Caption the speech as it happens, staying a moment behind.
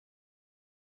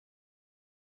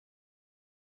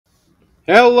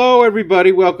Hello,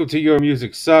 everybody. Welcome to Your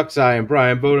Music Sucks. I am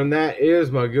Brian Beaudoin. That is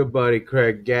my good buddy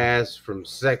Craig Gass from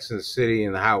Sex and the City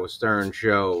and the Howard Stern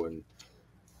Show and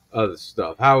other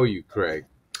stuff. How are you, Craig?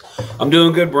 I'm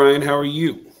doing good, Brian. How are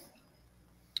you?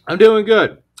 I'm doing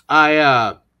good.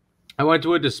 I went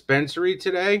to a dispensary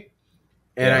today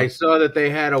and I Yeah. saw that they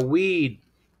had a weed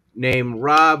named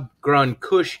Rob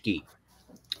Grunkushki.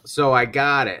 So I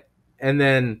got it. And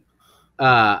then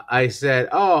I said,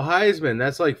 "Oh, Heisman,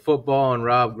 that's like football and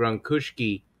Rob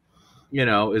Grunkushki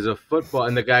is a football."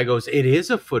 And the guy goes, "It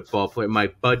is a football player." My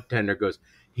bud tender goes,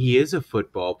 "He is a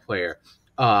football player.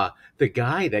 The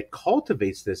guy that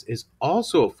cultivates this is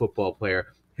also a football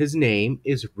player. His name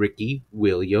is Ricky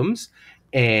Williams,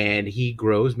 and he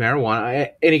grows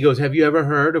marijuana." And he goes, "Have you ever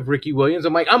heard of Ricky Williams?"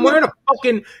 I'm like, "I'm wearing a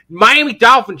fucking Miami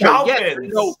Dolphin shirt. Yes, I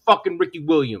know fucking Ricky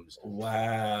Williams."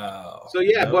 Wow. So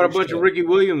yeah, I No bought a bunch shit. of Ricky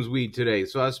Williams weed today.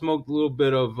 So I smoked a little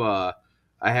bit of. I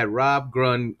had Rob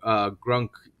Grunkushki.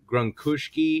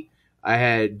 I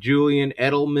had Julian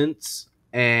Edelmans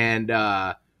and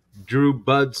Drew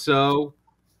Budso.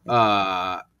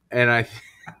 And I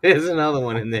there's another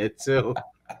one in there too.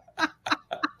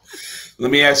 Let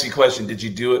me ask you a question. Did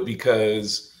you do it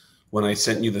because when I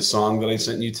sent you the song that I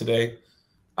sent you today,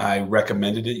 I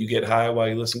recommended it you get high while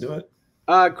you listen to it?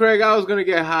 Craig, I was gonna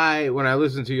get high when I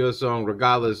listened to your song,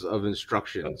 regardless of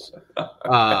instructions.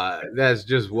 That's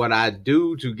just what I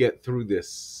do to get through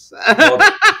this. Well,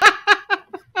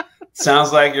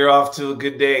 sounds like you're off to a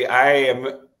good day. I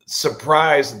am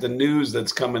surprised at the news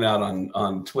that's coming out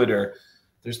on Twitter.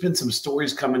 There's been some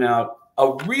stories coming out.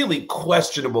 A really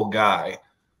questionable guy,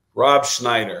 Rob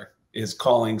Schneider, is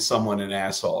calling someone an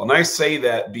asshole. And I say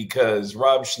that because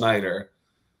Rob Schneider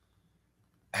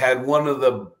had one of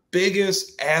the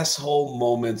biggest asshole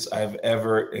moments I've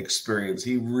ever experienced.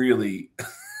 He really,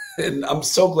 and I'm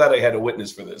so glad I had a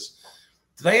witness for this.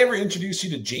 Did I ever introduce you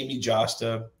to Jamie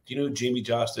Josta? Do you know who Jamie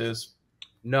Josta is?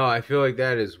 No, I feel like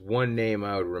that is one name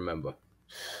I would remember.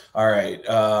 All right.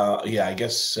 Yeah, I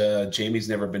guess Jamie's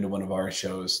never been to one of our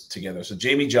shows together. So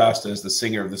Jamie Josta is the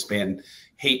singer of this band,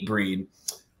 Hate Breed,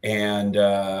 and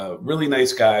really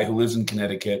nice guy who lives in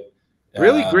Connecticut.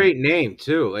 Really great name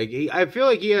too. Like I feel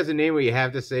like he has a name where you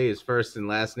have to say his first and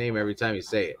last name every time you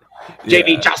say it. Yeah.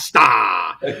 JB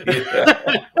Josta.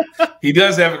 Yeah. He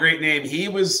does have a great name.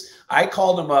 I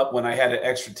called him up when I had an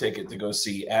extra ticket to go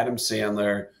see Adam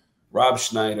Sandler, Rob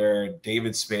Schneider,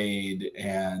 David Spade,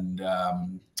 and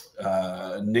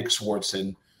Nick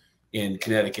Swartzen in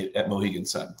Connecticut at Mohegan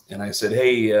Sun. And I said,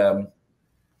 "Hey, I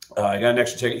got an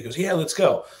extra ticket." He goes, "Yeah, let's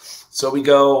go." So we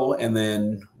go, and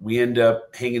then we end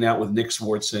up hanging out with Nick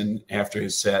Swartzen after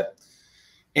his set.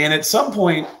 And at some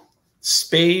point,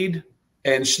 Spade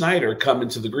and Schneider come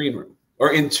into the green room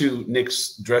or into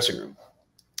Nick's dressing room.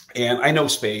 And I know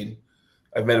Spade.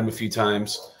 I've met him a few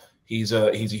times. He's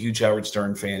a huge Howard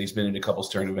Stern fan. He's been in a couple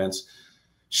Stern events.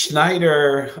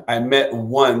 Schneider, I met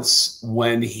once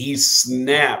when he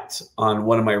snapped on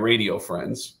one of my radio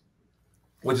friends,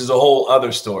 which is a whole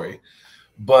other story.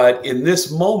 But in this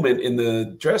moment in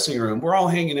the dressing room, we're all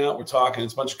hanging out, we're talking,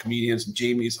 it's a bunch of comedians, and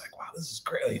Jamie's like, "Wow, this is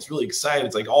great." He's really excited.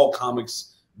 It's like all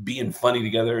comics being funny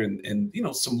together and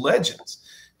some legends.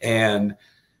 And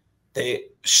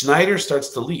Schneider starts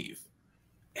to leave.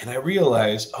 And I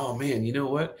realized, oh man, you know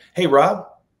what? Hey, Rob,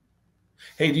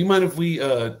 hey, do you mind if we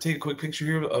take a quick picture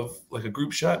here of like a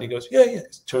group shot? And he goes, yeah. He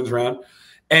turns around.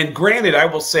 And granted, I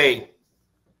will say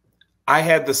I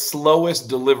had the slowest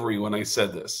delivery when I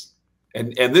said this.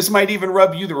 And this might even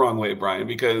rub you the wrong way, Brian,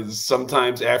 because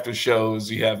sometimes after shows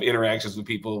you have interactions with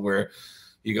people where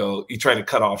you try to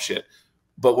cut off shit.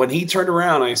 But when he turned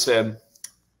around, I said,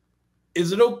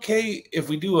 "Is it okay if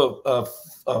we do a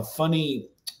funny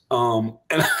and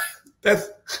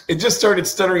it just started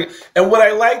stuttering." And what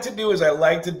I like to do is I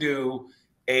like to do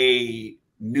a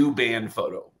new band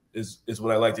photo is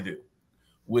what I like to do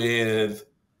with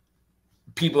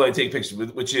people I take pictures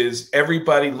with, which is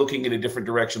everybody looking in a different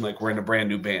direction, like we're in a brand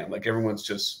new band. Like everybody's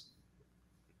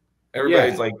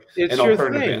like It's an your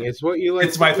alternative thing. band. It's what you like.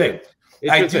 It's my thing.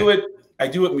 It's I do it. I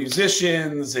do it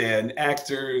musicians and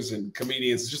actors and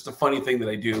comedians. It's just a funny thing that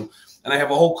I do. And I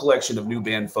have a whole collection of new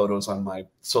band photos on my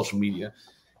social media.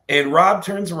 And Rob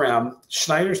turns around,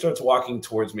 Schneider starts walking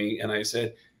towards me, and I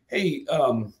said, "Hey,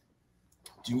 do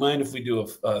you mind if we do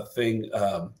a thing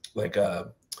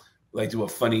like do a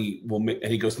funny woman?" And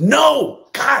he goes, "No,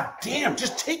 god damn,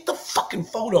 just take the fucking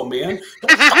photo, man.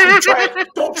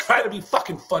 Don't try to be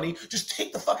fucking funny. Just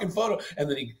take the fucking photo." And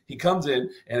then he comes in,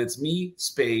 and it's me,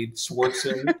 Spade,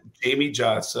 Swartzen, Jamie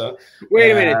Jossa.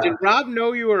 Wait a minute. Did Rob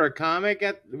know you were a comic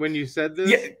when you said this?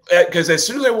 Yeah, because as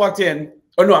soon as I walked in,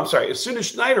 oh no, I'm sorry. As soon as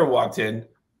Schneider walked in,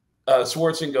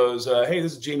 Swartzen goes, hey,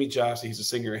 this is Jamie Joffe. He's a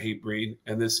singer of Hatebreed.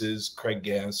 And this is Craig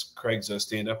Gass. Craig's a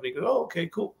stand-up. And he goes, oh, okay,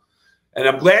 cool. And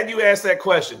I'm glad you asked that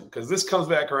question because this comes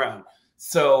back around.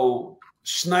 So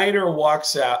Schneider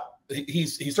walks out. He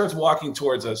starts walking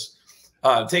towards us,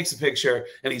 takes a picture,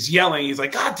 and he's yelling. He's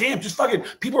like, God damn, just fucking,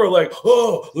 people are like,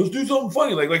 oh, let's do something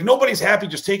funny. Like nobody's happy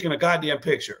just taking a goddamn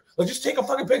picture. Like, just take a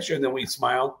fucking picture. And then we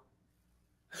smile.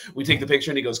 We take the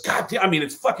picture and he goes, God damn, I mean,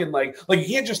 it's fucking like you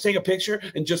can't just take a picture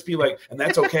and just be like, and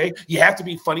that's okay. You have to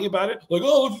be funny about it. Like,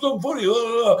 oh, let's do something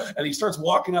funny. And he starts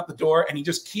walking out the door and he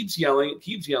just keeps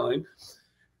yelling,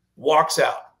 walks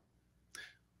out,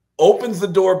 opens the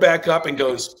door back up and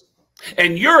goes,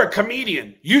 and you're a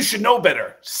comedian. You should know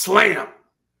better. Slam.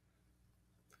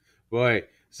 Boy,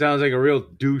 sounds like a real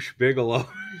douche Bigelow.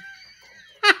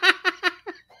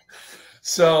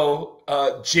 So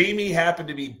Jamie happened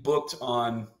to be booked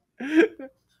on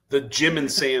the Jim and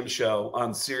Sam show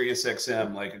on Sirius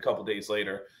XM like a couple days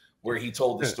later, where he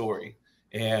told the story.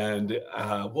 And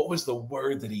what was the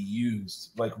word that he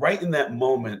used? Like right in that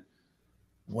moment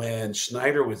when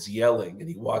Schneider was yelling and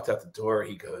he walked out the door,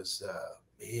 he goes,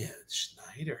 man,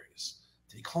 Schneider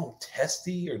did he call him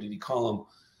testy or did he call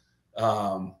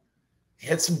him? He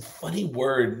had some funny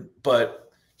word,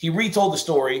 but he retold the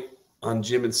story on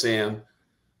Jim and Sam.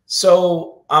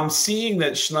 So I'm seeing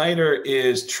that Schneider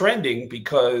is trending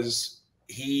because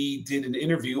he did an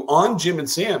interview on Jim and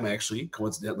Sam, actually,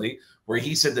 coincidentally, where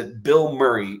he said that Bill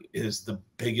Murray is the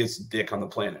biggest dick on the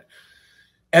planet.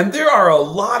 And there are a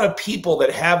lot of people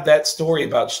that have that story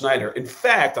about Schneider. In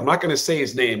fact, I'm not going to say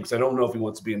his name because I don't know if he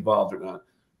wants to be involved or not.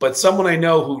 But someone I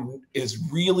know who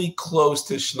is really close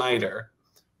to Schneider,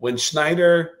 when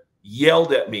Schneider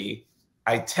yelled at me,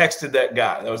 I texted that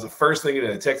guy. That was the first thing I did.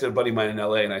 I texted a buddy of mine in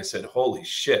LA and I said, holy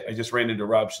shit, I just ran into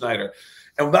Rob Schneider.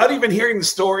 And without even hearing the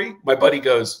story, my buddy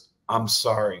goes, I'm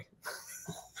sorry.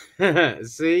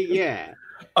 See, yeah.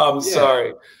 I'm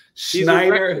sorry.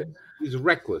 Schneider. He's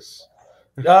reckless.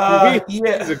 Yeah.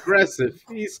 He's aggressive.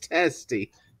 He's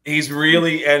testy. He's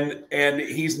really, and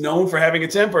he's known for having a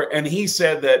temper. And he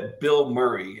said that Bill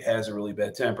Murray has a really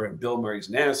bad temper and Bill Murray's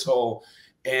an asshole.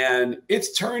 And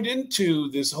it's turned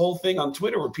into this whole thing on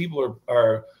Twitter where people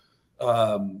are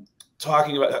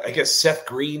talking about, I guess Seth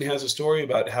Green has a story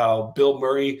about how Bill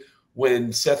Murray,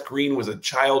 when Seth Green was a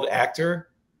child actor,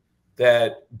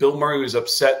 that Bill Murray was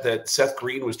upset that Seth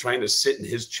Green was trying to sit in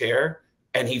his chair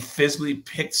and he physically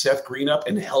picked Seth Green up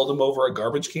and held him over a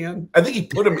garbage can. I think he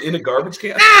put him in a garbage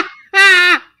can.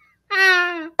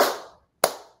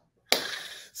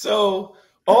 So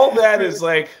all that is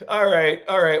like, all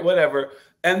right, whatever.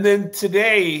 And then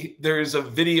today there's a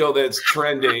video that's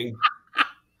trending.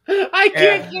 I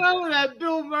can't get over that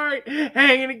Bill Murray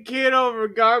hanging a kid over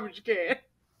a garbage can.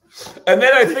 And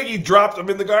then I think he dropped him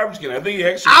in the garbage can. I think he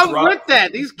actually I'm with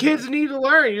that. These kids need to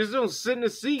learn. You just don't sit in a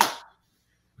seat.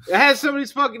 It has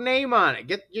somebody's fucking name on it.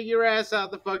 Get your ass out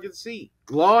the fucking seat.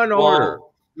 Law and order.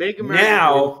 Make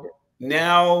America.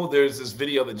 Now there's this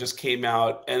video that just came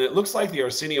out, and it looks like the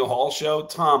Arsenio Hall show.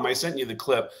 Tom, I sent you the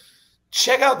clip.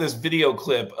 Check out this video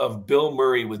clip of Bill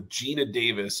Murray with Gina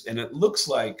Davis, and it looks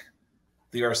like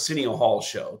the Arsenio Hall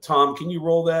show. Tom, can you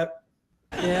roll that?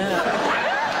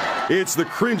 Yeah. It's the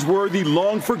cringeworthy,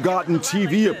 long-forgotten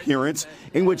TV appearance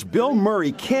in which Bill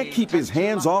Murray can't keep his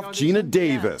hands off Gina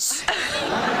Davis.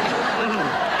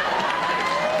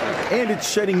 And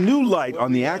it's shedding new light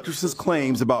on the actress's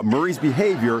claims about Murray's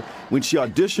behavior when she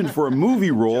auditioned for a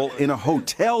movie role in a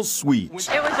hotel suite. It was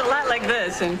a lot like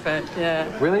this, in fact, yeah.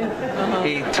 Really?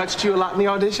 He touched you a lot in the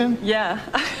audition? Yeah.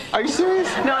 Are you serious?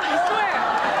 No, I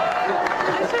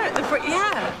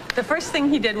swear. The first thing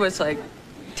he did was, like,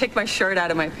 take my shirt out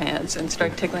of my pants and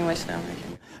start tickling my stomach.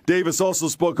 Davis also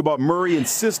spoke about Murray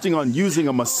insisting on using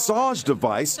a massage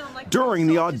device during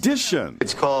the audition.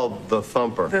 It's called the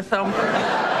thumper. The thumper.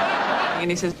 And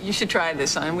he says, you should try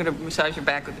this. I'm going to massage your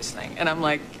back with this thing. And I'm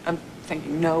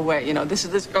thinking, no way. You know, this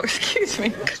is this. Oh, excuse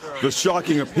me. The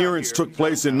shocking appearance took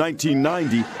place in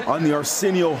 1990 on the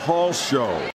Arsenio Hall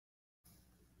show.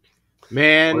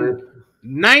 Man,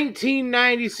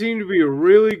 1990 seemed to be a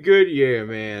really good year,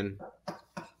 man.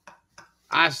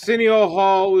 Arsenio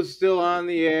Hall was still on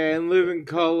the air and Living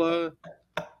Color.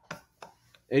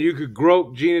 And you could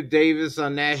grope Gina Davis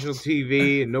on national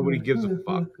TV and nobody gives a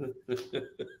fuck.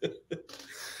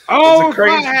 Oh, if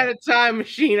I had a time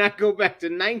machine, I'd go back to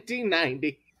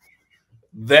 1990.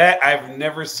 That I've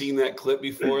never seen that clip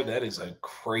before. That is a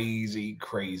crazy,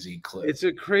 crazy clip. It's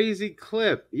a crazy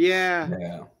clip.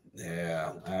 Yeah.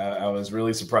 Yeah. I was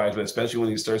really surprised, but especially when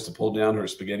he starts to pull down her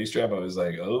spaghetti strap, I was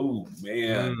like, oh,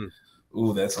 man.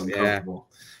 Ooh, that's uncomfortable.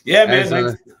 Yeah, man.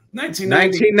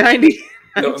 1990.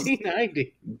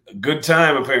 1990. Good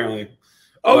time, apparently.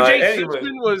 O.J. Anyway.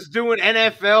 Simpson was doing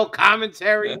NFL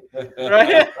commentary,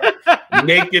 right?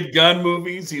 Naked Gun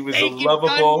movies. He was Naked a lovable,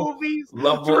 Gun movies.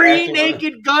 lovable 3 acting.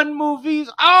 Naked Gun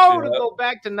movies. Oh, Yeah. to go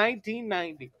back to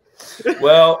 1990.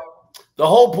 Well, the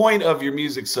whole point of Your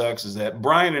Music Sucks is that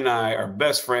Brian and I are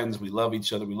best friends. We love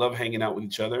each other. We love hanging out with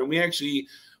each other. And we actually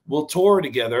will tour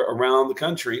together around the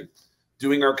country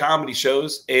doing our comedy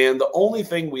shows. And the only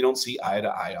thing we don't see eye to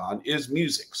eye on is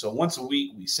music. So once a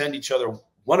week, we send each other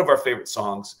one of our favorite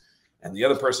songs, and the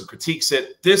other person critiques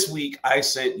it. This week, I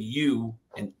sent you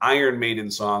an Iron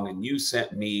Maiden song, and you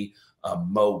sent me a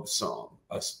Mo song,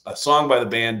 a song by the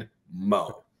band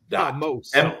Mo. Mo.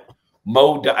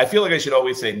 Mo. I feel like I should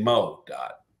always say Mo.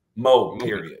 Mo.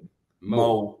 Period.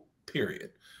 Mo.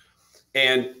 Period.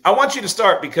 And I want you to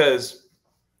start because,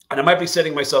 and I might be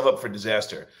setting myself up for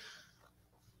disaster.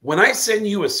 When I send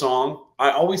you a song,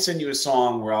 I always send you a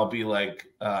song where I'll be like,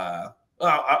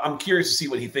 I'm curious to see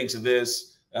what he thinks of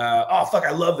this. Oh, fuck,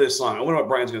 I love this song. I wonder what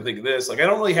Brian's going to think of this. Like, I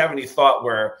don't really have any thought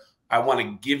where I want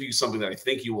to give you something that I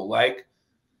think you will like.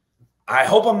 I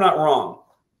hope I'm not wrong.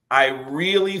 I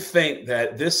really think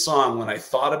that this song, when I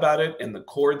thought about it and the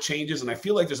chord changes, and I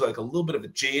feel like there's like a little bit of a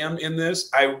jam in this,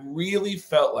 I really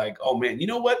felt like, oh, man, you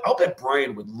know what? I'll bet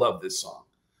Brian would love this song.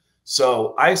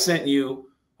 So I sent you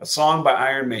a song by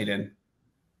Iron Maiden.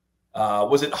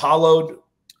 Was it Hallowed?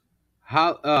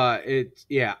 It's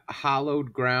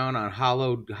Hallowed Ground on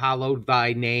Hallowed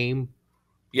Thy Name.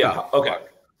 Yeah. Okay.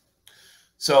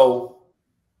 So,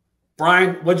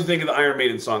 Brian, what'd you think of the Iron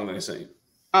Maiden song that I sang?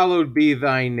 Hallowed Be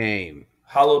Thy Name.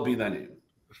 Hallowed Be Thy Name.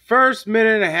 First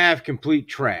minute and a half, complete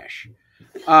trash.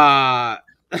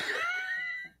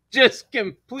 Just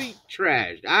complete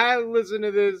trash. I listened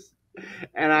to this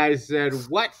and I said,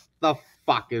 what the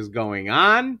fuck is going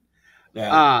on?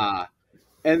 Yeah.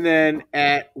 And then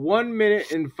at 1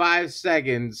 minute and 5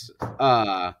 seconds,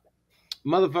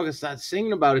 motherfucker starts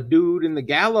singing about a dude in the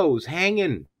gallows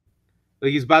hanging.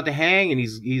 Like he's about to hang and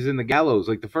he's in the gallows.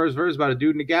 Like the first verse about a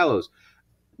dude in the gallows.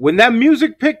 When that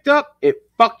music picked up, it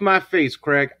fucked my face,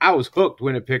 Craig. I was hooked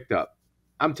when it picked up.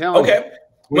 I'm telling you. Okay.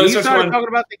 When he started talking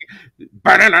about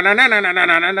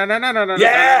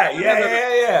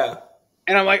yeah.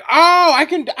 And I'm like, oh, I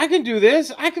can do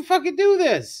this. I can fucking do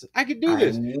this. I can do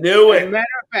this. I knew it. As a matter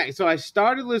of fact, so I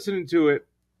started listening to it.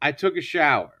 I took a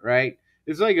shower, right?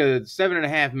 It's like a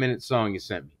 7.5 minute song you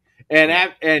sent me.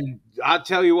 And I'll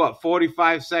tell you what,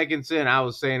 45 seconds in, I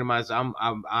was saying to myself,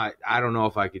 I don't know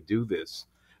if I could do this.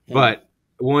 Yeah. But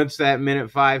once that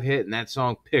 1:05 hit and that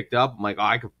song picked up, I'm like, oh,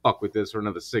 I could fuck with this for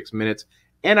another 6 minutes.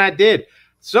 And I did.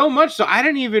 So much so I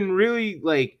didn't even really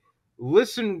like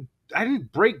listen. I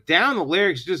didn't break down the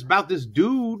lyrics, just about this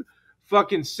dude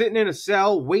fucking sitting in a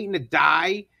cell waiting to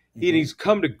die. Mm-hmm. And he's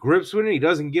come to grips with it. He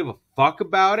doesn't give a fuck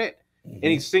about it. Mm-hmm. And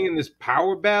he's singing this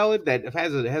power ballad that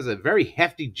has a very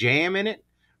hefty jam in it,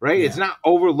 right? Yeah. It's not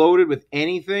overloaded with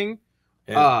anything.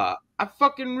 Yeah. I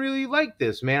fucking really like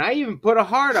this, man. I even put a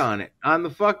heart on it on the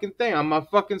fucking thing, on my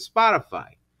fucking Spotify.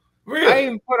 Really? I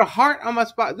even put a heart on my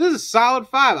spot. This is a solid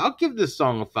 5. I'll give this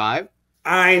song a 5.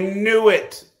 I knew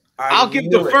it. I'll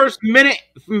give the first minute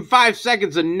and 5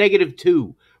 seconds a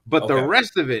 -2, but the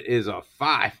rest of it is a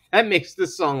 5. That makes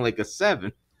this song like a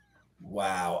 7.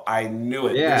 Wow, I knew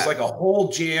it. Yeah. There's like a whole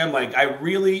jam. Like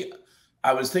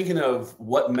I was thinking of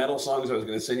what metal songs I was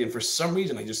going to sing, and for some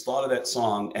reason I just thought of that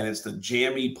song, and it's the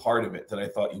jammy part of it that I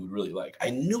thought you would really like.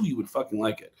 I knew you would fucking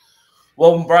like it.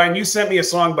 Well, Brian, you sent me a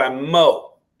song by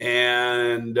Mo,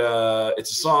 and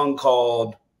it's a song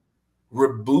called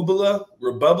Rebubula.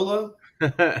 Rebubula?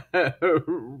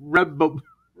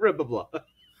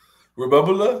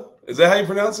 Is that how you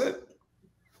pronounce it?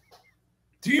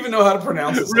 Do you even know how to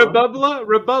pronounce it? Rebubula?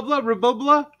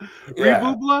 Yeah.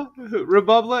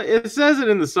 Rebubula? It says it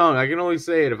in the song. I can only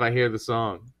say it if I hear the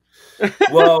song.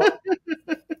 Well,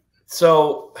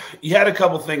 so you had a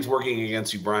couple things working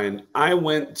against you, Brian. I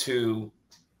went to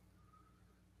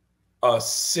a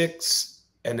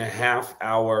 6.5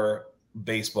 hour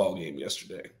baseball game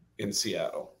yesterday in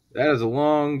Seattle. That is a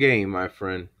long game, my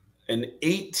friend. An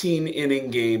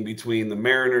 18-inning game between the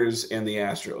Mariners and the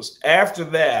Astros. After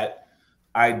that,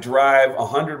 I drive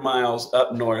 100 miles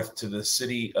up north to the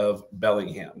city of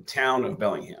Bellingham, town of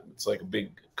Bellingham. It's like a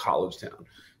big college town.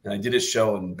 And I did a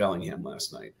show in Bellingham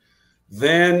last night.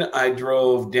 Then I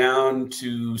drove down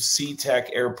to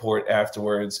SeaTac Airport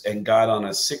afterwards and got on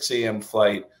a 6 a.m.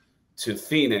 flight to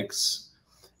Phoenix.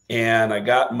 And I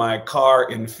got my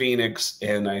car in Phoenix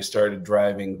and I started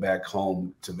driving back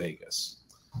home to Vegas.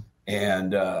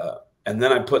 And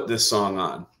then I put this song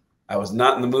on. I was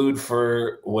not in the mood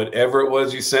for whatever it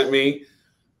was you sent me.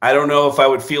 I don't know if I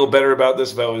would feel better about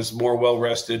this if I was more well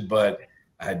rested, but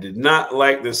I did not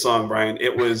like this song, Brian.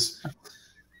 It was,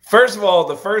 first of all,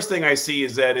 the first thing I see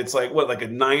is that it's like, what, like a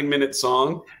 9-minute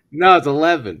song? No, it's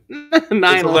 11. It's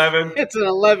 11. It's an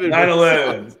 11.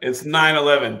 9/11. It's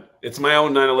 9/11. It's my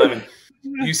own 9/11.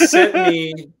 You sent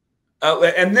me,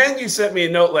 and then you sent me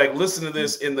a note like, listen to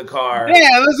this in the car.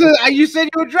 Yeah, listen. You said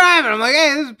you were driving. I'm like,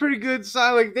 hey, this is a pretty good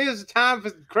song. Like, there's time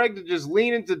for Craig to just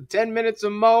lean into 10 minutes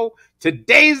of Mo.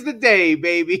 Today's the day,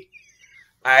 baby.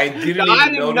 I didn't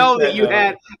know that you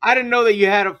had. I didn't know that you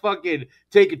had to fucking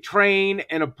take a train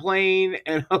and a plane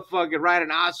and a fucking ride an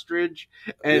ostrich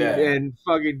and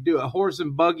fucking do a horse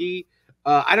and buggy.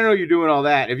 I don't know you're doing all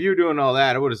that. If you were doing all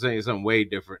that, I would have said something way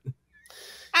different.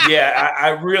 Yeah, I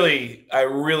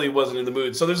really wasn't in the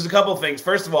mood. So there's a couple of things.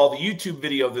 First of all, the YouTube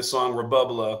video of this song,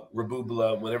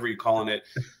 Rebubula, whatever you're calling it.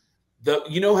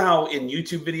 You know how in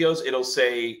YouTube videos it'll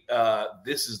say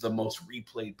this is the most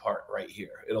replayed part right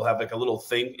here. It'll have like a little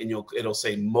thing and it'll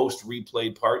say most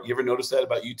replayed part. You ever notice that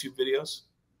about YouTube videos?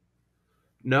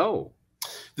 No.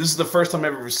 This is the first time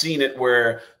I've ever seen it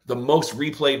where the most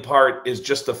replayed part is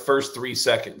just the first 3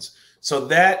 seconds. So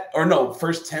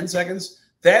first 10 seconds.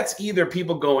 That's either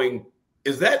people going,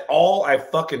 is that all I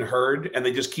fucking heard? And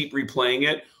they just keep replaying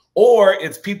it. Or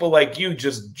it's people like you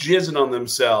just jizzing on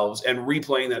themselves and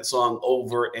replaying that song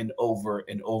over and over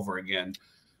and over again.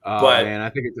 Oh, but man, I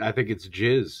think it's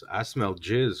jizz. I smell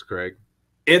jizz, Craig.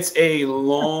 It's a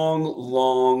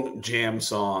long jam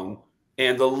song.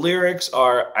 And the lyrics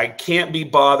are, I can't be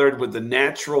bothered with the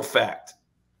natural fact.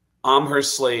 I'm her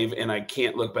slave and I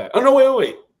can't look back. Oh, no,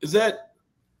 wait. Is that?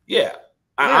 Yeah.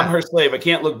 I'm her slave. I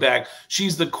can't look back.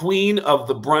 She's the queen of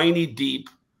the briny deep,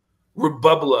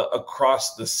 Rebubula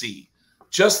across the sea.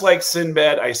 Just like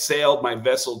Sinbad, I sailed my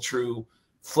vessel true,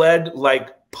 fled like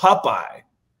Popeye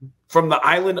from the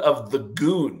island of the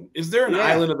Goon. Is there an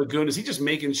island of the Goon? Is he just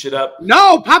making shit up?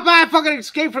 No, Popeye fucking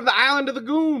escaped from the island of the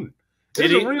Goon.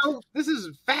 Did he? This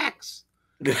is facts.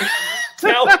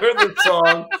 Tell her the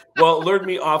song. Well, it lured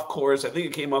me off course. I think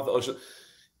it came off the ocean.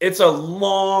 It's a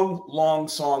long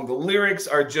song. The lyrics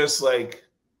are just like,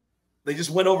 they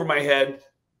just went over my head.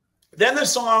 Then the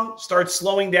song starts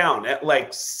slowing down at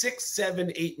like 6,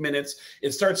 7, 8 minutes.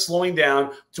 It starts slowing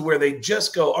down to where they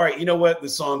just go, all right, you know what? The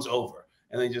song's over.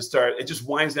 And they just start, it just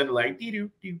winds down to like,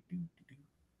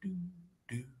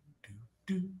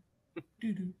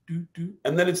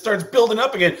 and then it starts building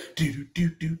up again.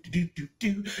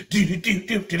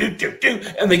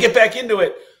 And they get back into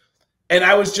it. And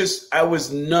I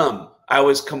was numb. I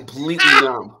was completely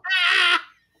numb.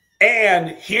 And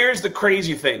here's the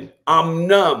crazy thing. I'm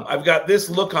numb. I've got this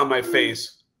look on my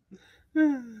face.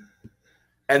 And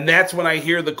that's when I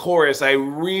hear the chorus. I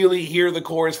really hear the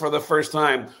chorus for the first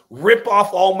time. Rip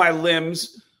off all my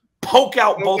limbs, poke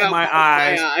out both my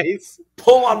eyes,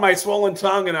 pull on my swollen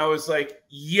tongue. And I was like,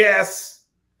 yes.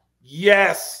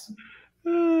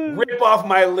 Rip off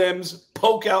my limbs,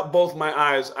 poke out both my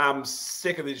eyes. I'm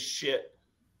sick of this shit.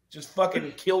 Just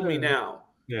fucking kill me now.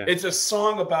 Yeah. It's a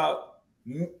song about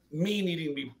me needing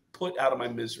to be put out of my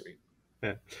misery.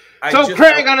 Yeah. So,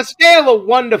 Craig, on a scale of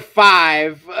 1 to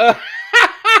 5.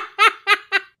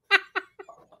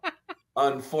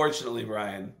 Unfortunately,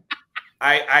 Brian,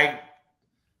 I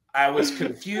was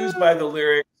confused by the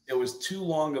lyrics. It was too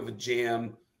long of a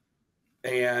jam.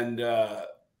 And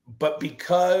but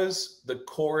because the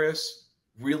chorus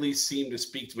really seemed to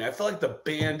speak to me, I felt like the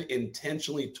band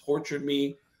intentionally tortured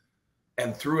me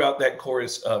and threw out that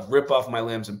chorus of rip off my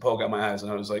limbs and poke out my eyes.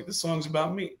 And I was like, this song's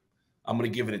about me. I'm going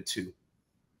to give it a 2.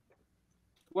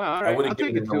 Well, all right. I'll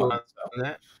take a 2 on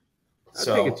that.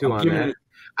 So I'll take a 2 on that.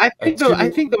 I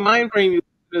think the mind frame you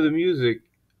listen to the music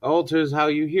alters how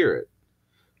you hear it.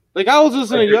 Like, I was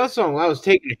listening to your song. I was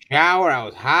taking a shower. I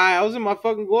was high. I was in my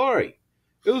fucking glory.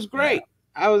 It was great. Yeah.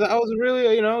 I was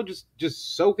really,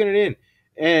 just soaking it in.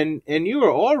 And you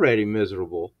were already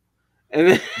miserable.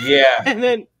 And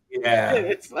then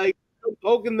it's like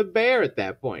poking the bear at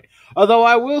that point. Although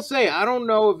I will say, I don't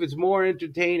know if it's more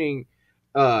entertaining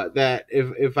that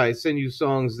if I send you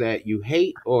songs that you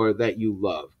hate or that you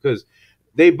love, because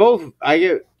I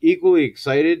get equally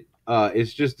excited.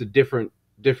 It's just a different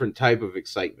type of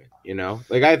excitement,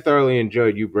 Like, I thoroughly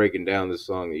enjoyed you breaking down the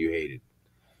song that you hated.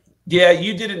 Yeah,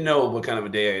 you didn't know what kind of a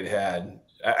day I'd had.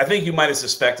 I think you might have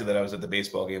suspected that I was at the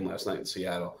baseball game last night in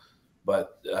Seattle,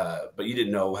 but you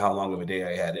didn't know how long of a day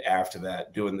I had after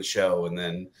that, doing the show and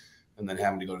then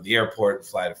having to go to the airport,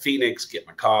 fly to Phoenix, get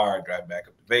my car, drive back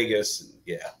up to Vegas, and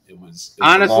it was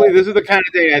honestly, this is the kind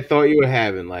of day I thought you were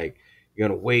having. Like, you're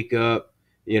gonna wake up,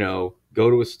 go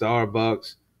to a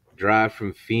Starbucks, drive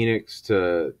from Phoenix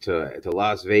to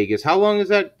Las Vegas. How long is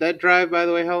that drive, by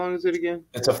the way? How long is it again?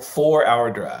 It's a 4-hour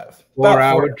drive.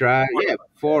 4-hour drive. Yeah,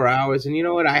 4 hours. And you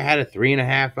know what? I had a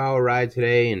 3.5-hour ride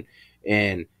today,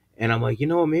 and I'm like, you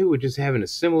know what? Maybe we're just having a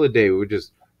similar day. We're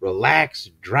just relaxed,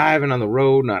 driving on the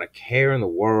road, not a care in the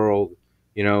world.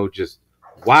 You know, just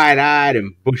wide-eyed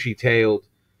and bushy-tailed.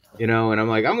 You know, and I'm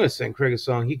like, I'm gonna send Craig a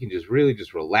song he can just really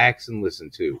just relax and listen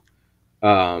to.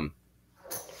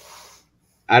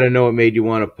 I don't know what made you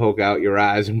want to poke out your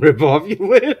eyes and rip off your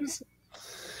lips.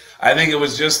 I think it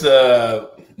was just the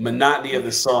monotony of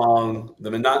the song, the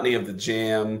monotony of the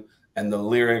jam, and the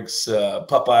lyrics,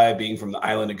 Popeye being from the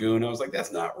island of Goon. I was like,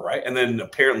 that's not right. And then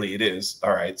apparently it is.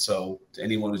 All right. So to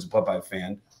anyone who's a Popeye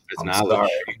fan, It's I'm not sorry.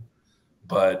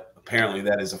 But apparently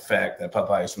that is a fact that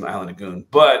Popeye is from the island of Goon.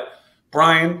 But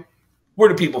Brian, where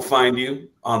do people find you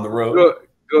on the road?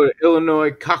 Go to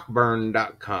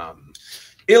IllinoisCockburn.com.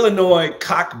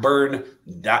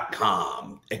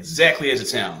 IllinoisCockburn.com. Exactly as it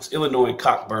sounds.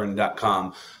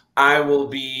 IllinoisCockburn.com. I will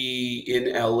be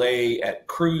in LA at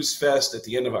Cruise Fest at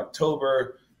the end of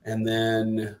October. And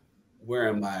then where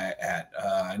am I at?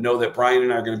 I know that Brian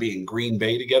and I are going to be in Green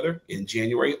Bay together in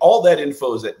January. All that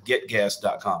info is at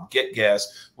getgas.com. Getgas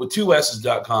with 2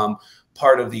 S's.com,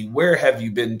 part of the Where Have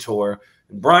You Been tour.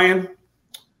 And Brian,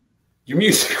 your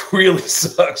music really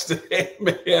sucks today,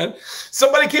 man.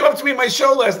 Somebody came up to me at my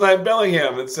show last night in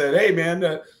Bellingham and said, hey,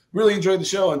 man, really enjoyed the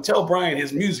show, and tell Brian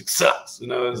his music sucks.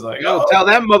 And I was like, Yo, tell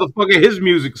that motherfucker his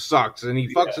music sucks, and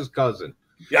he fucks his cousin.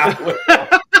 Yeah,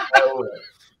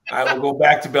 I will go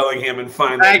back to Bellingham and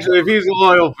find Actually, if he's a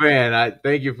loyal fan, I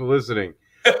thank you for listening.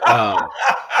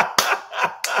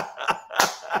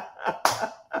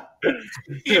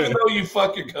 Even though you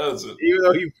fuck your cousin. Even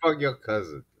though you fuck your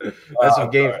cousin. That's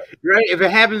what Game right. If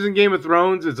it happens in Game of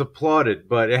Thrones, it's applauded,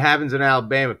 but it happens in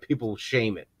Alabama, people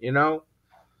shame it, you know?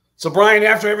 So, Brian,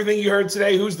 after everything you heard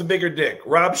today, who's the bigger dick,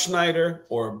 Rob Schneider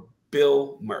or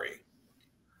Bill Murray?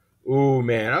 Ooh,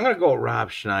 man, I'm going to go with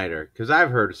Rob Schneider because I've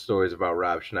heard stories about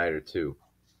Rob Schneider, too.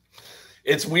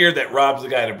 It's weird that Rob's the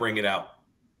guy to bring it out.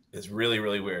 It's really,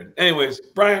 really weird. Anyways,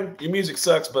 Brian, your music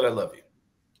sucks, but I love you.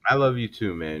 I love you,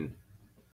 too, man.